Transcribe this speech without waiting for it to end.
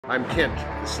I'm Kent,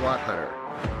 the slot hunter.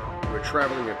 We're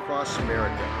traveling across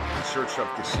America in search of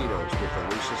casinos with the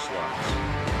loosest slots.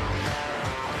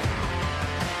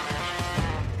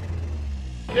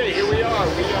 Okay, here we are.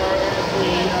 We are at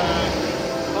the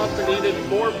Huff and Eden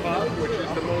Board Pub, which is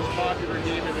the most popular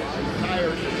game in this entire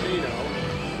casino.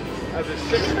 Of the 6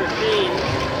 machines,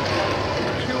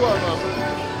 2 of them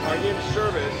are in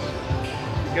service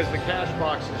because the cash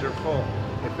boxes are full.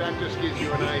 If that just gives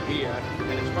you an idea,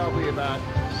 and it's probably about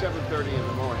 7:30 in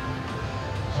the morning.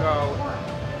 So,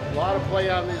 a lot of play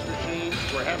on these machines.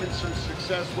 We're having some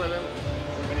success with them.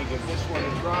 We're going to give this one a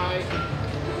try.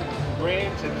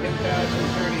 Grands at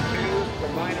 10,032, the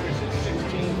minors at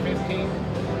 16.15,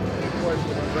 and of course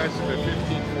the progressive at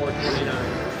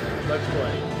 15,429. Let's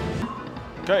play.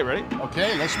 Okay, ready?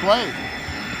 Okay, let's play.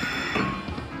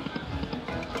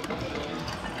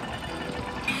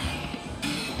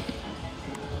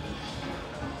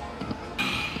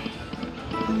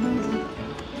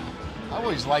 I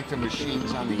always like the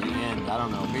machines on the end. I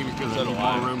don't know, maybe because there's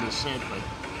more room to sit, but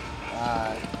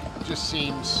it just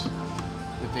seems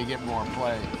that they get more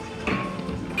play.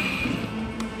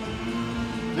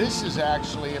 This is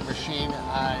actually a machine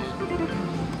I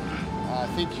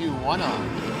think you won on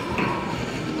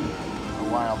a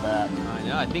while back. I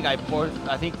know. I think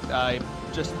I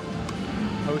just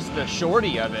posted a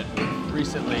shorty of it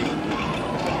recently.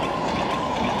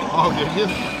 Oh, did you?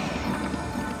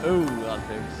 Ooh, a lot of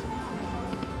things.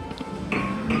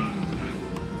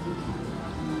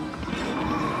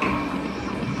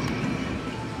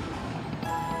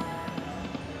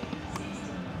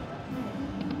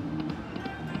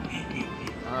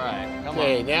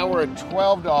 Okay, now we're at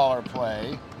 $12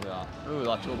 play. Yeah. Ooh, a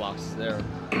lot of toolboxes there.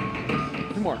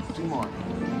 Two more.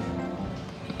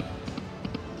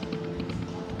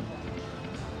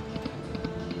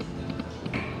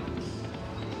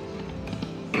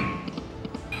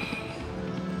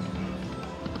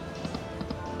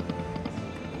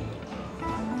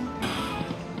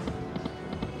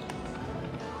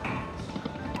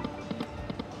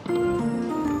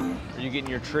 Getting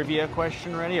your trivia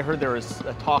question ready? I heard there was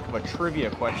a talk of a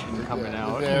trivia question coming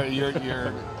out.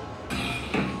 You're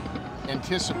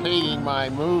anticipating my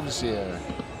moves here.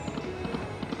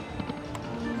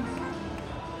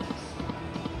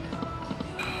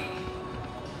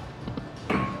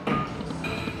 All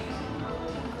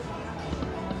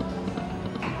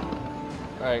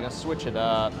right, gonna switch it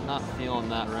up. Not feeling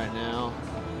that right now.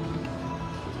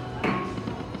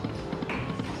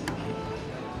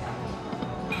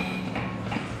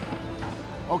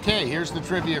 Okay, here's the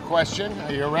trivia question.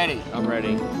 Are you ready? I'm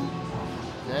ready.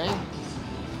 Okay.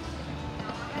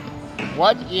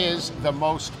 What is the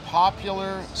most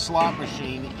popular slot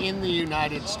machine in the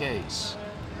United States?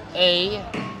 A,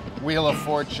 Wheel of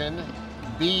Fortune,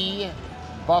 B,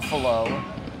 Buffalo,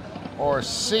 or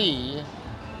C,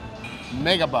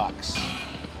 Megabucks?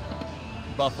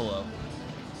 Buffalo.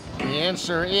 The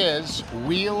answer is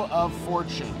Wheel of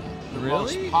Fortune. The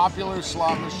most popular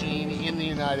slot machine in the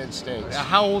United States.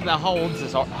 How old is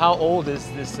this? How old is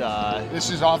this? This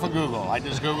is off of Google. I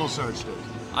just Google searched it.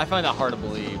 I find that hard to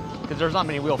believe because there's not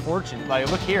many Wheel of Fortune. Like,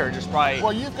 look here, just probably.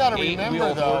 Well, you've got to 8 remember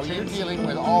Wheel of though, Fortunes. you're dealing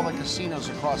with all the casinos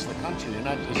across the country. You're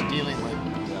not just dealing with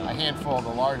a handful of the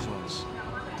large ones.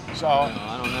 So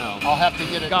I don't know. I'll have to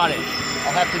get it. Got it.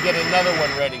 I'll have to get another one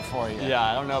ready for you. Yeah,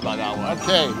 I don't know about that one.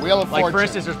 Okay, Wheel of Fortune. Like for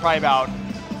instance, there's probably about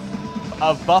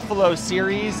of Buffalo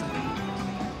series.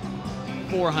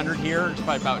 400 here. It's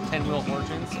probably about 10 Wheel of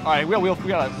Fortunes. All right, we got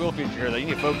a wheel feature here though. You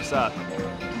need to focus up.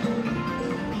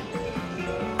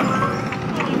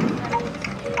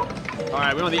 All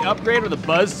right, we want the upgrade or the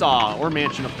buzzsaw or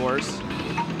mansion, of course.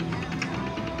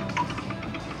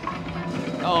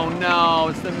 Oh no,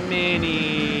 it's the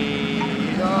mini.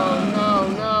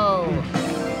 No.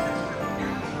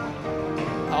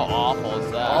 How awful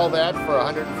is that? All that for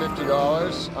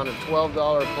 $150 on a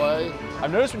 $12 play.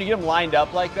 I've noticed when you get them lined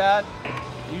up like that,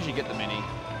 you usually get the mini.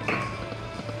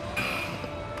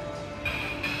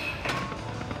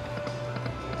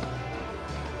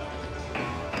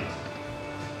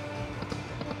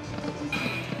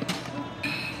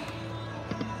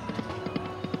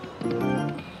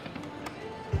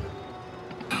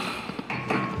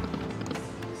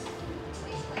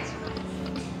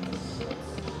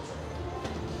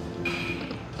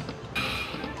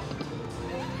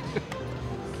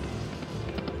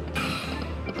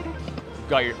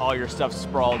 Got all your stuff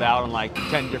sprawled out on like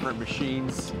 10 different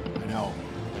machines. I know.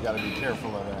 You got to be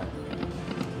careful of that.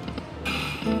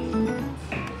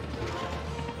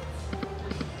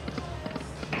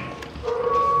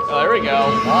 Oh, there we go.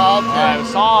 Okay. All right,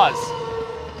 saws.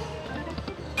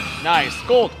 Nice.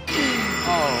 Gold.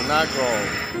 Oh, not gold.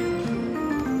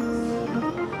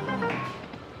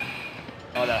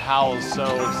 Oh, that howl's so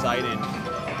excited.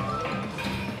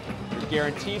 You're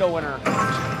guaranteed a winner.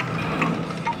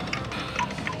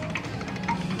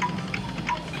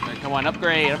 Okay, come on,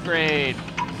 upgrade, upgrade.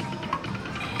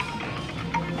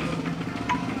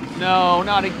 No,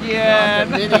 not again.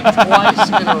 Not the mini twice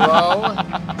in a row.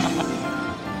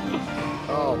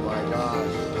 Oh my gosh,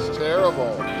 it's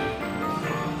terrible.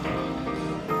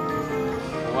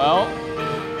 Well,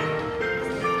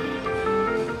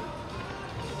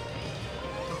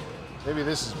 maybe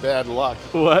this is bad luck.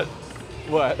 what?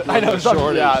 What? I know.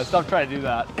 Stop, yeah, stop trying to do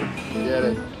that. Get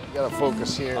it. You gotta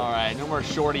focus here. All right, no more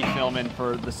shorty filming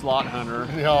for the slot hunter.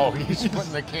 No, he's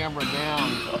putting the camera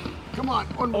down. Come on,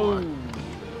 one more.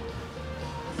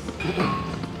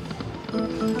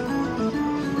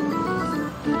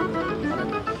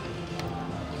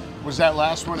 Was that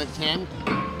last one at 10?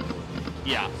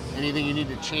 Yeah. Anything you need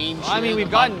to change? I mean,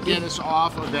 we've gotten get us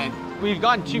off of that. We've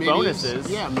gotten 2 minis? bonuses.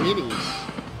 Yeah, minis.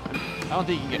 I don't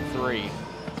think you can get 3.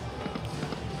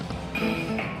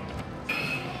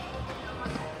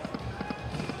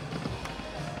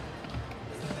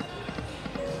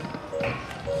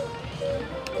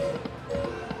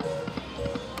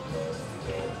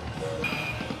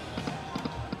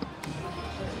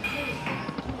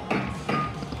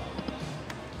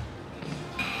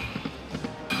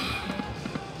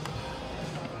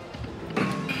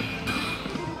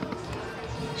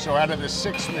 So out of the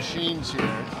 6 machines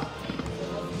here,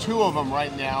 2 of them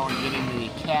right now are getting the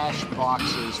cash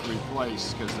boxes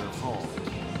replaced because they're full.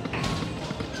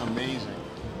 It's amazing.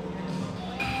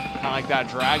 Kind of like that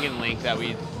Dragon Link that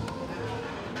we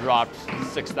dropped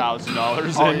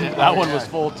 $6,000 Oh, in. yeah. That Oh, one yeah. was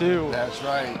full too. That's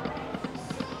right.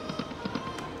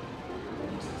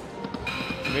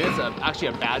 I mean, it's actually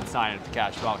a bad sign if the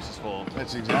cash box is full.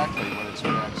 That's exactly what it's a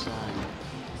bad sign.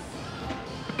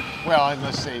 Well,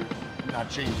 unless they're not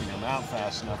changing them out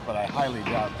fast enough, but I highly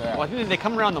doubt that. Well, I think they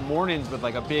come around in the mornings with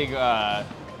like a big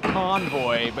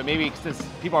convoy, but maybe since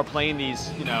people are playing these,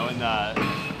 you know, in the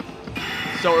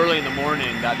so early in the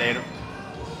morning that they,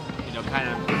 you know, kind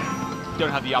of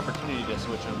don't have the opportunity to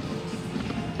switch them.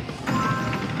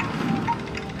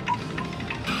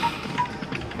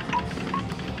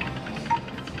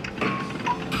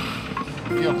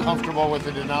 Feel comfortable with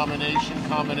the denomination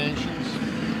combinations?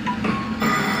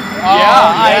 Yeah,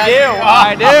 Oh,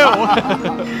 I do.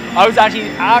 I was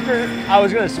actually I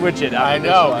was gonna switch it. I after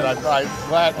know, this but one. I'm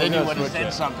glad then you gonna would have switch said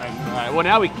it. something. All right. Well,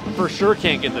 now we for sure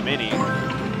can't get the mini.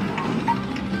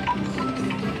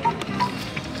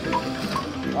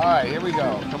 All right, here we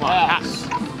go. Come on, Hats.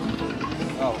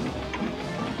 Oh.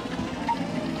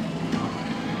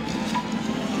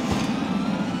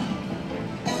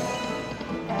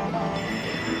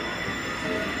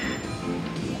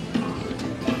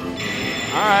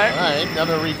 All right. All right,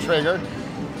 another re-trigger.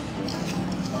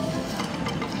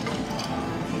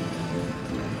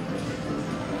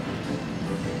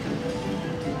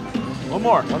 One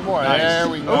more. One more. Nice. There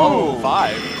we go. Ooh,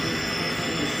 5.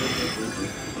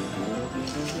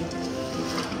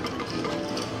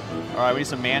 All right, we need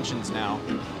some mansions now.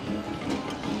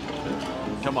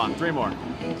 Come on, 3 more.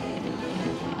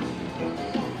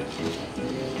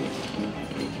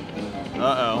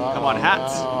 Uh-oh. Come on,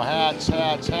 hats. Oh, hats.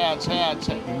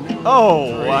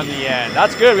 Oh, 3. on the end.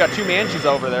 That's good. We got 2 mansions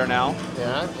over there now.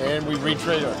 Yeah, and we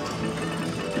re-trigger.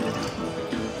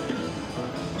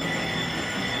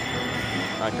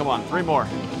 All right, come on, 3 more.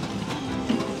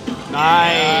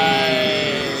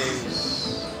 Nice.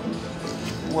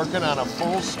 Working on a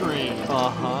full screen.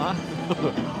 Uh-huh.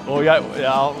 Well, we got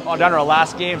down to our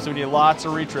last game, so we need lots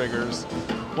of re-triggers.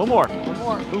 One more. One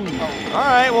more. Ooh. Oh. All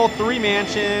right, well, 3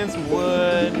 mansions,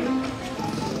 wood.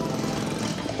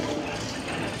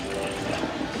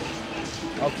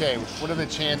 Okay, what are the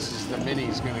chances the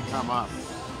mini's going to come up?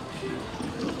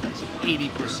 That's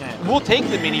 80%. We'll take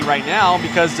the mini right now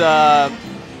because that's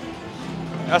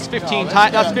 15 let's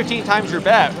times. get That's 15 times your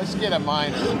bet. Let's get a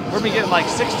minor. We're gonna be getting like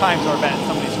 6 times our bet in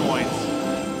some of these coins.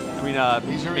 I mean,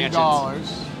 These are in mansions.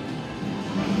 dollars.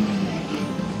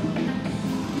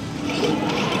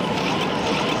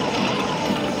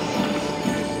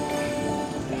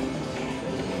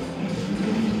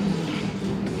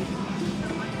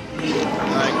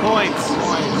 All right, coins.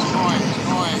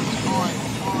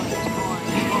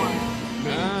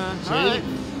 See? All right.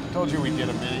 Told you we'd get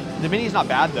a mini. The mini's not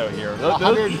bad though here.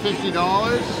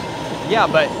 $150? Yeah,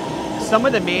 but some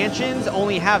of the mansions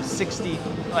only have 60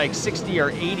 or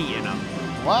 80 in them.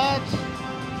 What?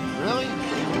 Really?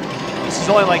 This is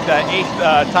only like the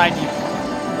 8th time you.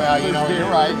 Well, you know, you're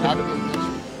right.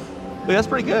 that's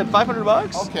pretty good. 500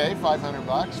 bucks. Okay, 500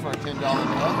 bucks for a $10 bill.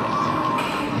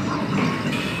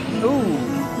 Ooh,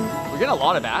 we're getting a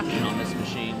lot of action on this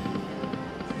machine.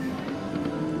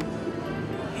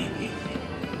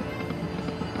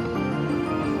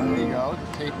 There you go.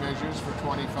 Tape measures for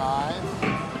 25.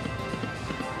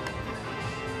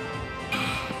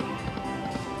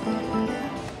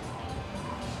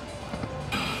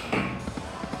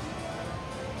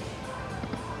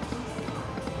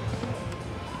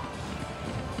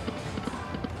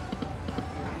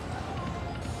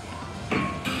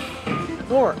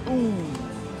 More. Ooh.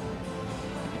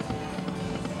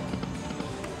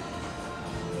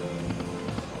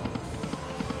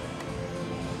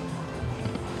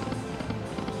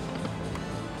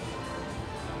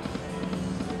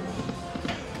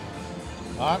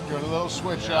 Doing a little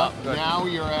switch Yeah, up. good. Now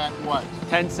you're at what?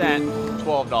 10 cent,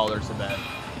 $12 a bet.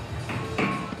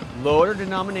 Lower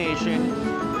denomination,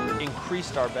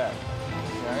 increased our bet.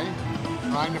 Okay.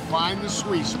 Trying to find the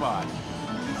sweet spot.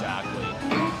 Exactly.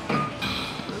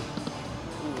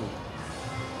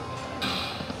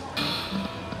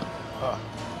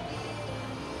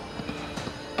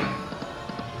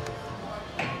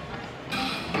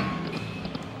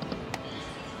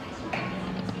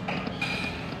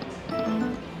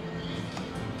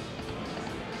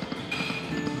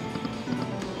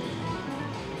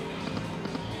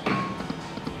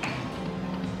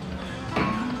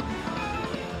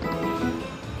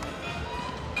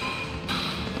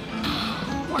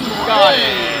 Got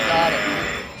it. Got it.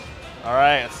 All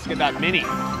right, let's get that mini.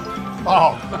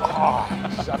 Oh,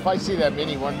 if I see that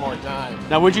mini one more time.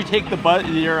 Now, would you take your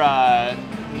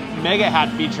mega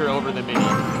hat feature over the mini?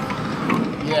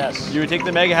 Yes. You would take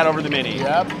the mega hat over the mini.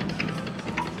 Yep.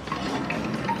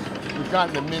 We've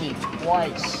gotten the mini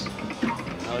twice.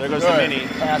 Oh, there goes Good. the mini.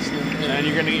 Past the mini. And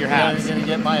you're gonna get your Now hats. you're gonna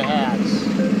get my hats.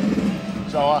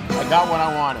 So I got what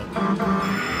I wanted.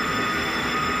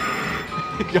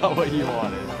 Got what you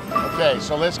wanted. Okay,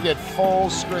 so let's get full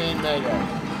screen mega.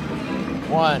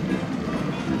 1, 2, 3,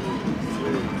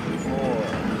 4,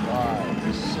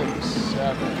 5, 6,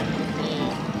 7,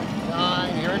 8,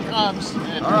 9. Here it comes.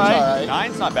 And All right.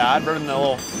 Nine's not bad. Better than the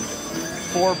little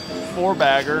four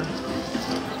bagger.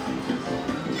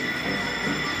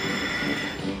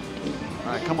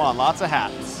 All right, come on, lots of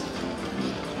hats.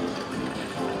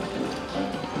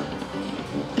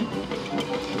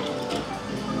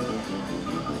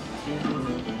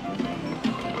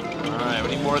 All right, we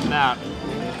need more than that.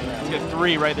 Let's get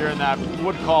 3 right there in that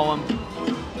wood column.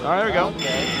 All right, there we go.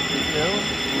 Okay,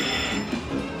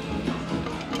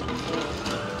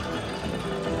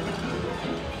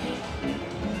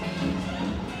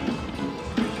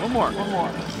 One more. One more.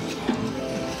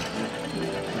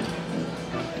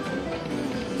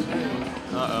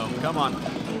 Uh-oh, come on.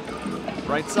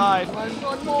 Right side.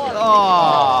 One more.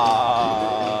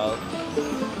 Oh.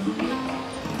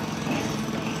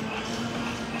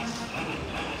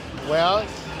 Well,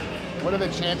 what are the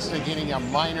chances of getting a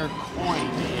minor coin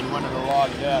in one of the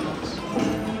log cabins?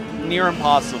 Near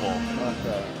impossible.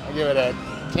 Okay, I give it a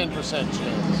 10%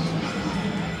 chance.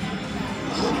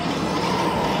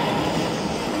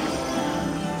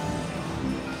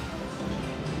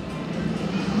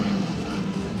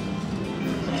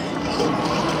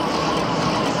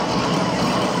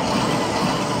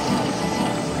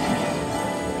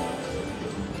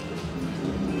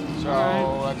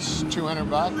 So that's 200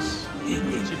 bucks.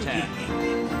 Get you 10.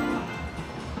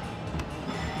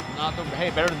 Not the, hey,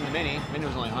 better than the mini. Mini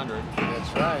was only 100.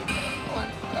 That's right.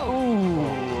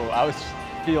 Ooh, I was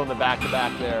feeling the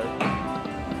back-to-back there.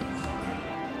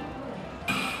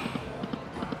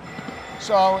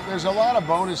 So there's a lot of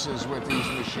bonuses with these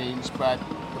machines, but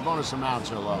the bonus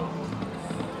amounts are low.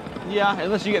 Yeah,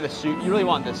 unless you get the you really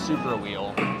want the super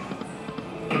wheel.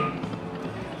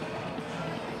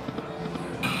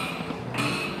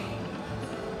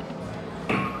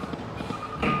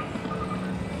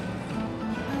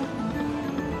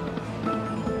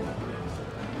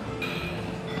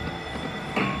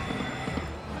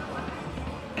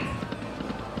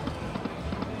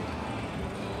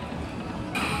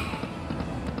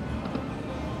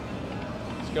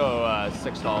 Let's go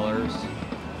 $6.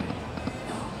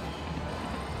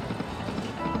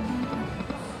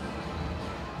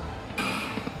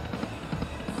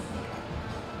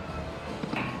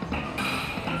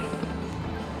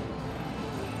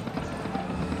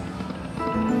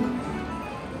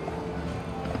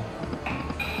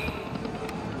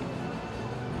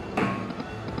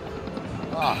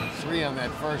 Ah, 3 on that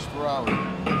first row.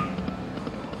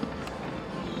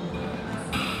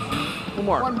 One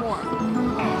more. One more.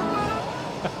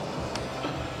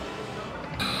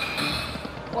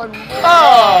 One more.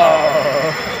 Oh!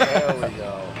 There we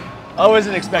go. I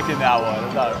wasn't expecting that one.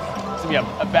 I thought it was going to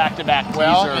be a back-to-back teaser.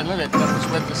 Well, and look at that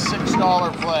was with the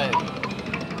 $6 play.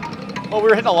 Well, we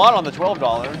were hitting a lot on the $12.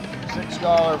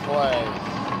 $6 play.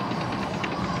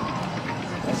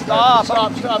 Stop.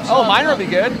 Stop. Oh, minor will be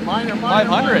good. Minor.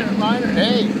 500. Minor.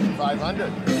 Hey,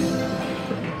 500.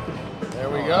 There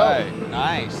we go. Right.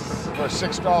 Nice. For a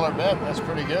 $6 bet, that's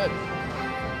pretty good.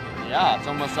 Yeah, it's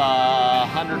almost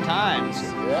 100 times.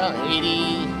 Yeah,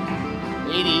 80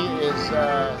 is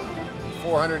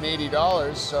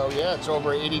 $480, so yeah, it's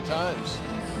over 80 times.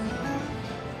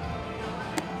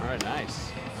 All right,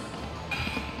 nice.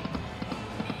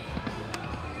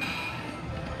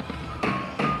 I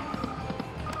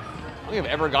don't think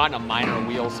I've ever gotten a minor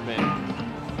wheel spin.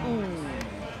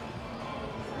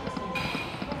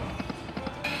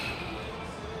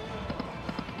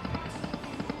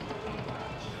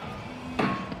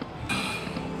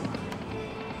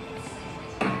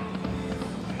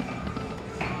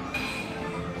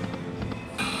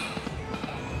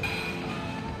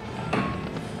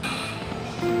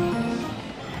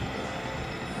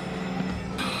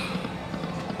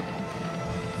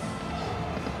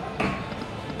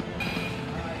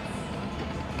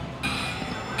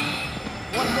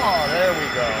 Oh, there we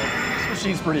go. This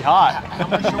machine's pretty hot. How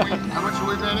much are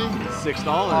we betting? $6.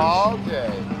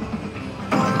 Okay.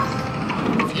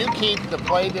 If you keep the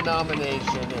play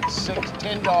denomination at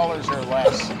 $10 or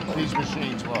less, these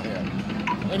machines will hit.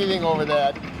 Anything over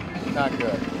that, not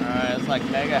good. All right, it's like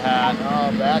mega hat.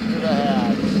 Oh, back to the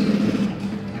hats.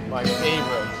 My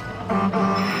favorite.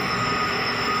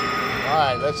 All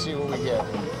right, let's see what we get.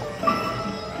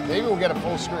 Maybe we'll get a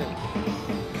full screen.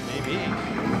 Maybe.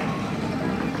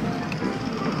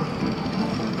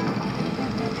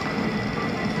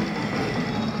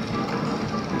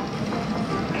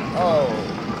 Oh.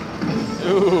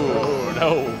 Ooh,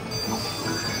 no.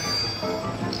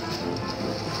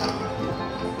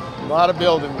 A lot of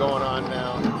building going on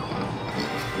now.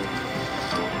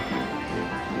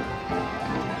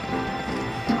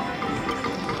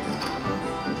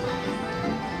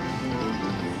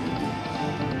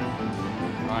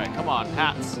 All right, come on,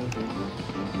 hats.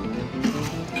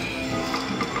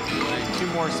 Right, 2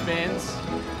 more spins.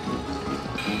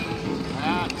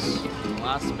 Hats.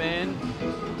 Last spin.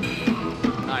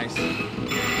 Nice.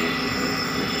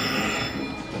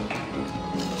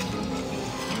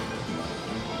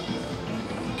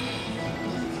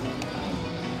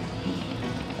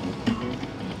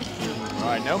 All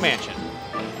right, no mansion.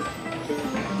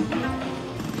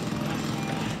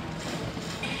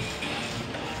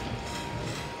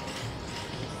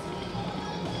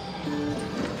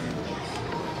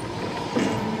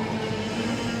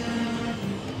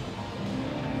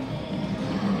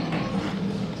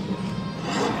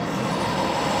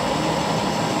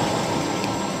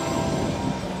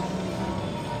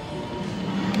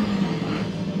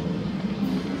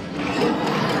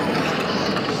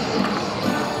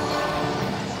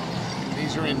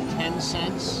 These are in 10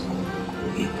 cents.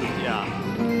 Yeah.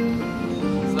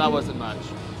 So that wasn't much.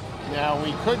 Now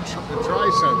we could try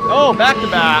something. Oh, back to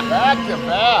back. Back to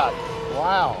back.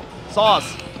 Wow.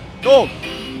 Sauce. Gold.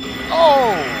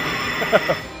 Oh.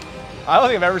 I don't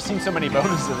think I've ever seen so many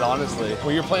bonuses, honestly.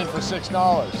 Well, you're playing for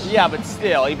 $6. Yeah, but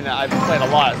still, even I've played a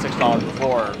lot at $6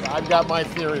 before. I've got my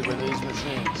theory with these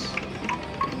machines.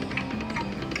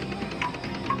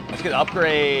 Let's get an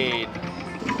upgrade.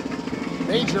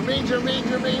 Major.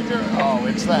 Oh,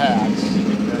 it's the hats.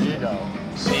 There you go.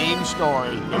 Same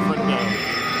story, different day.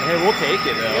 Hey, we'll take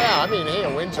it though. Yeah, I mean, hey, a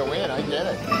win's a win. I get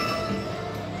it.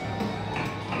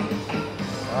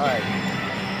 All right.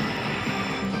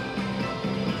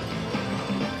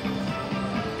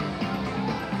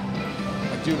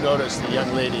 I do notice the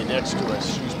young lady next to us,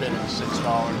 she's been in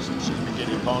 $6 and she's been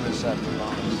getting bonus after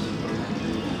bonus.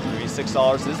 Maybe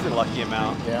 $6 is the lucky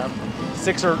amount. Yeah.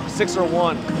 Six or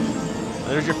 1.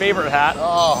 There's your favorite hat,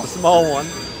 Oh. the small one.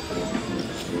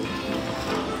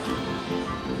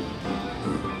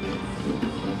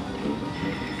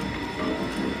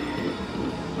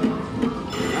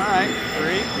 All right,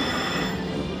 3.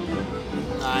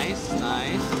 Nice.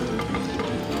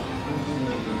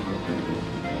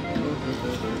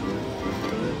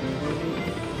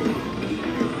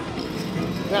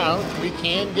 Now, we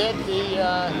can get the,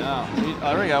 Yeah.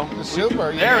 There we go. the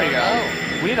super. There we You go. know.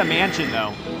 We need a mansion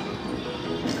though.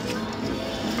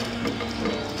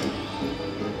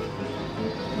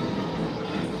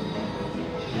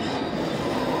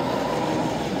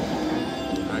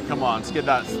 All right, come on, let's get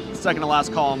that second to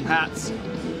last column hats.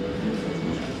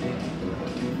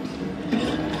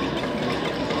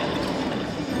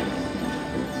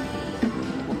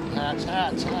 hats,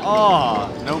 hats, hats.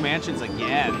 Oh, no mansions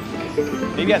again.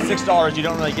 Maybe at $6 you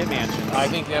don't really get mansions. I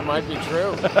think that might be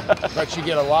true, but you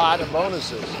get a lot of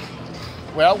bonuses.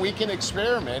 Well, we can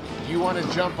experiment. Do you want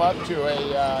to jump up to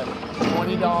a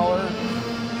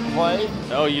 $20 play?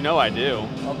 Oh, you know I do.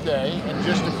 Okay, and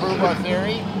just to prove our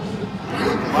theory?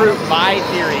 Prove my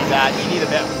theory that you need a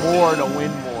bet more to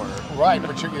win more. Right,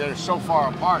 but they're so far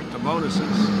apart, the bonuses.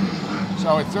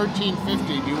 So at $13.50,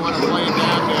 do you want to play it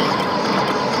down to,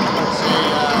 let's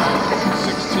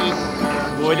say, 16?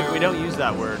 Well, we don't use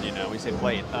that word, you know. We say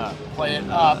play it up. Play it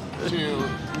up to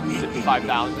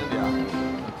 5,000. Yeah.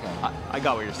 Okay. I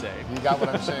got what you're saying. You got what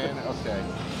I'm saying? Okay.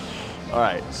 All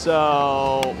right,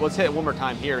 so let's hit it one more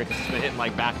time here because it's been hitting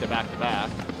like back to back to back.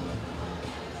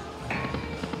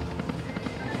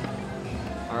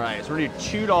 All right, so we're gonna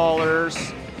do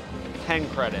 $2, 10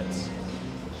 credits.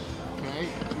 Okay,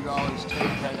 $2,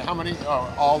 10 credit. How many?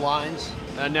 Oh, all lines?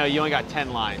 No, you only got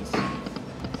 10 lines.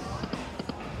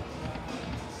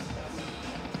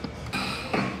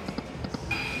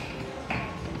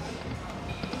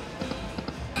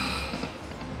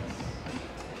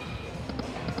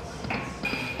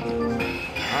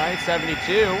 All right, 72.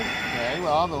 Okay,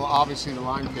 well, obviously the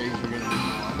line pays are going to be more.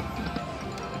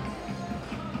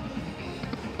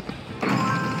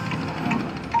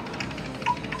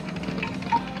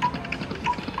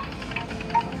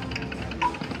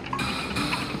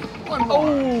 One more. Oh.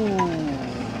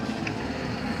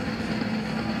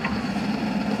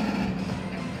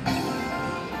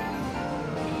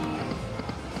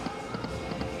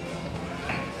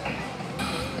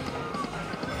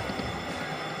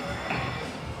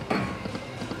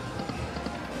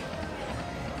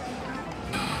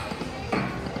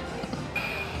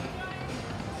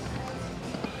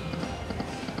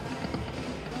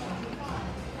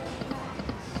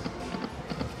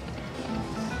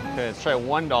 Okay, let's try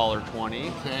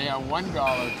 $1.20. Okay, a $1.20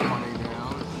 now.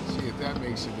 Let's see if that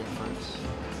makes a difference.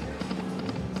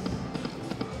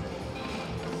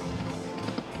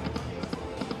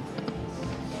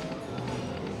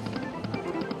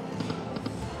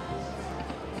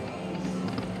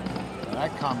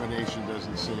 That combination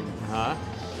doesn't seem. Huh?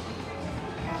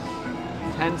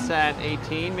 10 cent,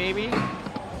 18 maybe?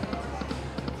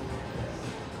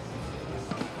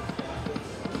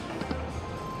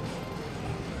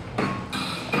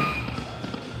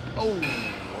 Oh,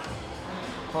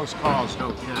 close calls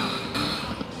don't count.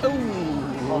 Oh.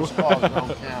 Close calls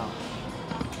don't count.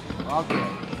 Okay.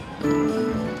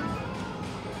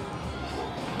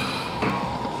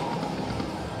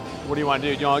 What do you want to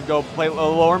do? Do you want to go play a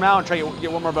lower amount and try to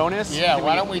get one more bonus? Yeah,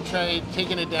 why don't we try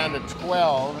taking it down to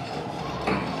 12?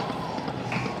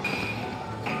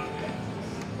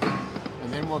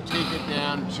 And then we'll take it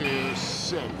down to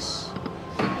 6.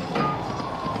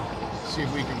 See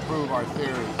if we can prove our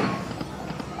theory.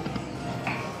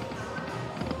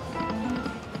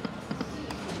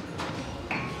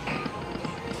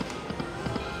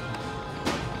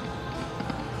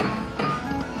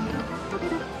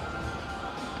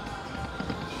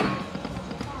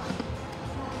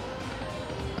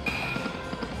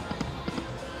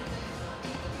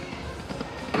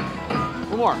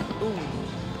 One more. Ooh.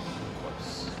 Whoops.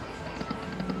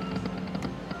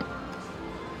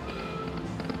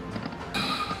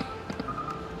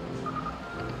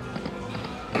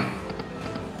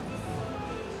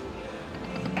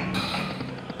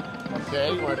 Okay,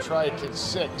 you want to try it to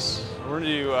 6? We're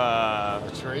gonna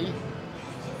do 3?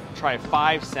 try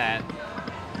 5 cent.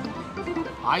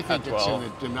 I think it's in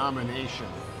 12. the denomination.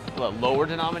 What, lower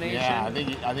denomination? Yeah,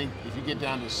 I think if you get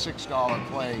down to $6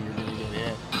 play, you're going to get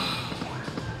hit.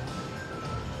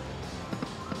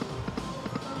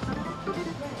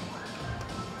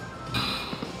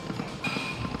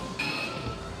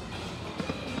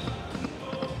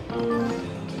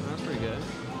 That's pretty good.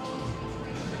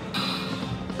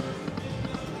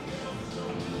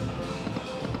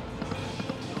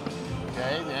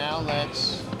 Okay, now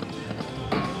let's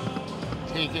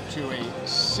take it to a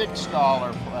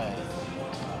 $6 play.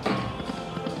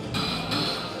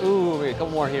 Ooh, wait, a couple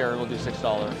more here and we'll do $6.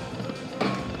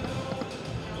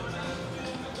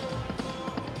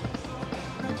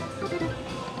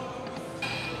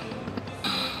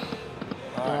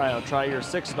 All right, I'll try your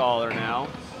 $6 now.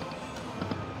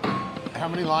 How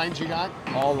many lines you got?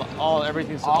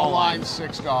 Everything's All lines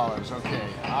 $6. Okay,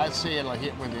 I'd say it'll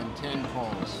hit within 10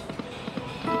 pulls.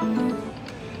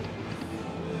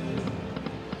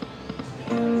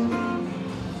 Alright,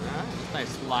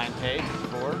 nice line pay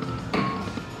for.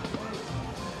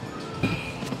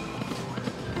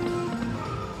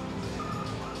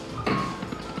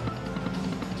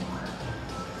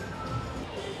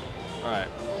 Alright,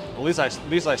 at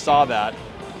least I saw that.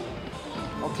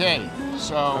 Okay,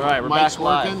 so All right, we're mic's back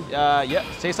live. working. Yeah,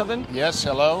 say something. Yes,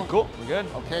 hello. Cool, we're good.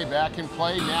 Okay, back in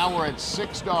play. Now we're at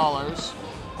 $6.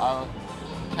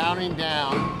 Counting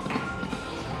down.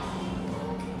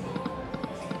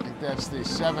 I think that's the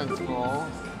 7th roll.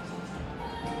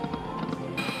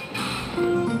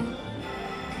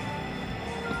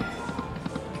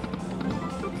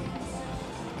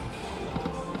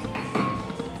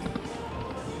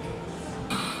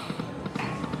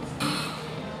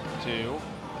 Two.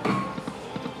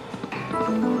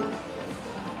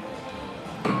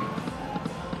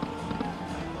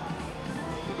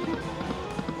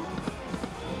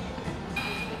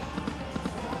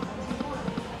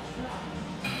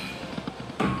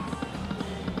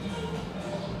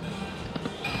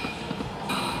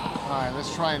 All right,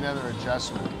 let's try another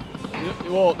adjustment.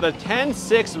 Well, the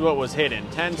 10-6 is what was hidden.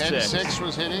 10-6. 10-6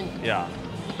 was hitting? Yeah.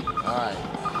 All right.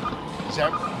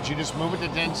 Did you just move it to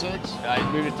 10-6?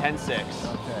 I moved to 10-6.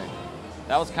 Okay.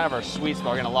 That was kind of our sweet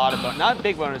spot. We're getting a lot of, not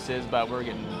big bonuses, but we're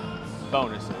getting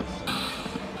bonuses.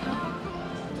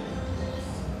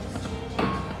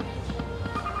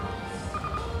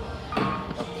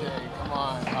 Okay, come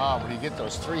on. Ah, when you get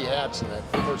those 3 hats in that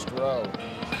first row.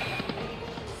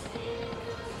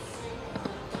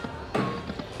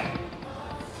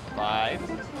 Five.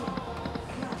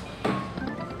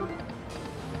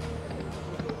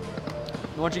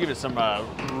 Why don't you give it some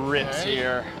rips Okay.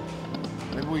 here?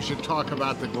 Maybe we should talk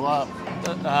about the glove.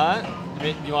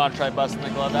 You want to try busting the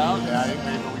glove out? Yeah, I think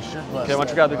maybe we should bust Okay, why don't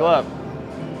you that grab the glove?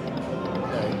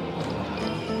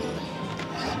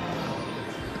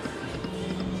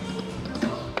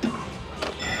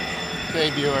 Okay. Okay,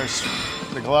 viewers,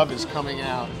 the glove is coming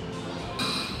out.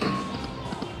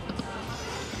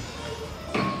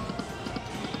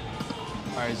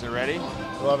 All right, is it ready?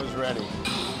 Glove is ready.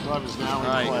 Glove is now in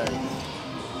Right. play.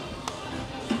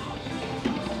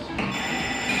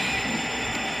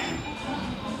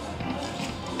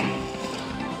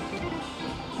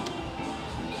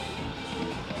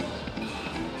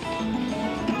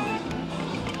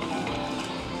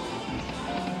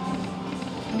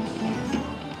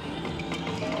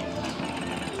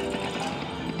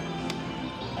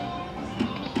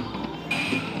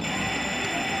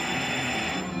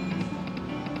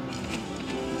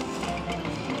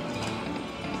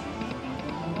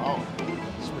 Oh,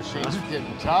 this machine's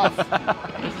getting tough.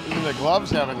 Even the glove's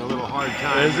having a little hard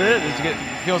time. Is it? Did you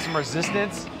feel some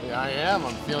resistance? Yeah, I am.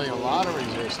 I'm feeling a lot of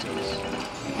resistance.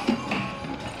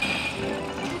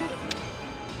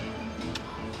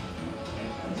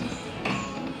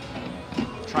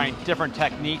 Trying different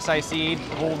techniques, I see.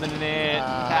 Holding it,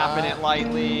 tapping it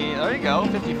lightly. There you go,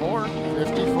 54.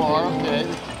 54, okay.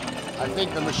 I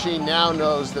think the machine now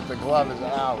knows that the glove is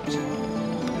out.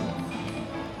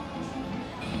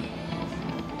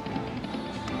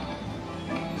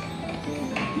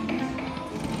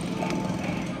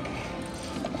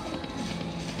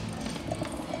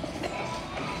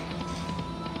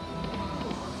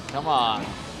 Come on,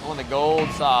 on the gold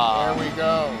side. There we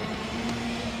go.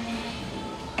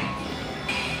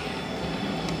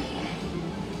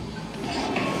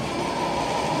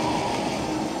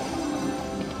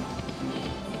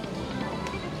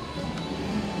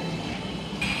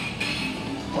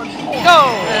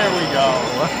 Go! There we go.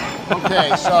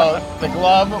 Okay, so the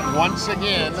glove once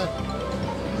again.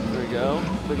 There we go.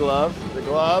 The glove. The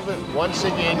glove once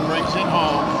again brings it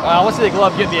home. I want to see the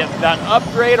glove get that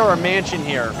upgrade or a mansion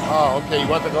here. Oh, okay. You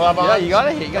want the glove on? Yeah, you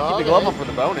gotta keep the glove on for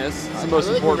the bonus. It's the most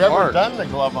important we've part. never done the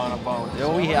glove on a bonus.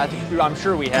 Yeah, I'm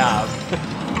sure we have.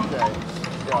 Okay,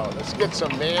 go. Let's get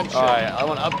some mansion. All right, I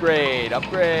want to upgrade.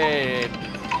 Upgrade,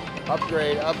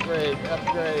 upgrade, upgrade,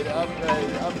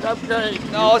 upgrade.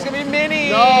 No, it's gonna be mini.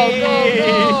 No.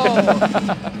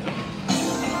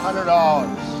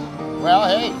 $100. Well,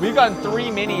 hey. We've gotten 3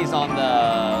 minis on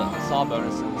the saw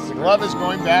bonuses. The glove is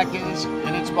going back in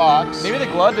its box. Maybe the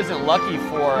glove isn't lucky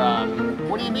for.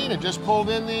 What do you mean? It just pulled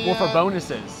in the. Well, for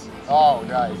bonuses. Oh,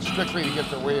 right. Strictly to get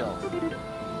the wheel.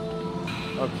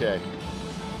 Okay.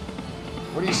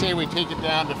 What do you say we take it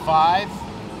down to 5?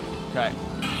 Okay.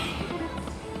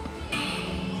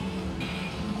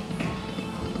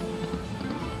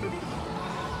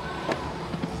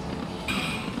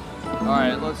 All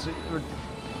right, let's do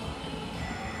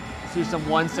some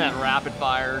 1-cent rapid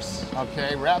fires.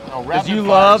 Okay, rapid Because you fire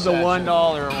love the session.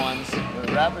 $1 ones.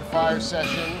 The rapid fire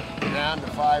session down to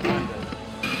 500.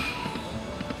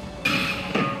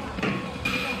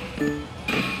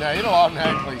 Now it'll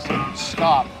automatically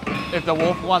stop. If the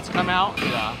wolf wants to come out,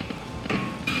 yeah.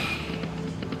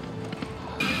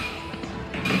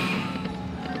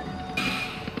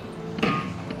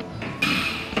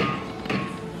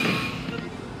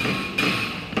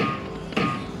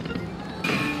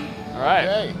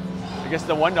 guess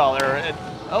the $1.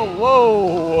 Oh,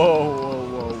 whoa.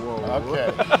 Okay.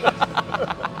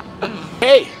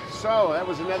 Hey, so that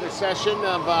was another session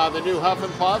of the new Huff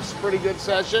and Puffs. Pretty good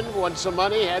session. Won some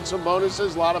money, had some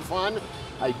bonuses, a lot of fun.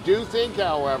 I do think,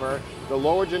 however, the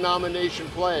lower denomination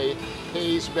play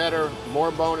pays better,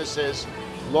 more bonuses,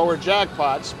 lower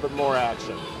jackpots, but more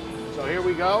action. So here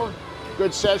we go.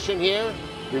 Good session here.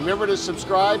 Remember to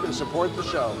subscribe and support the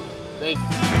show. Thank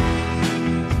you.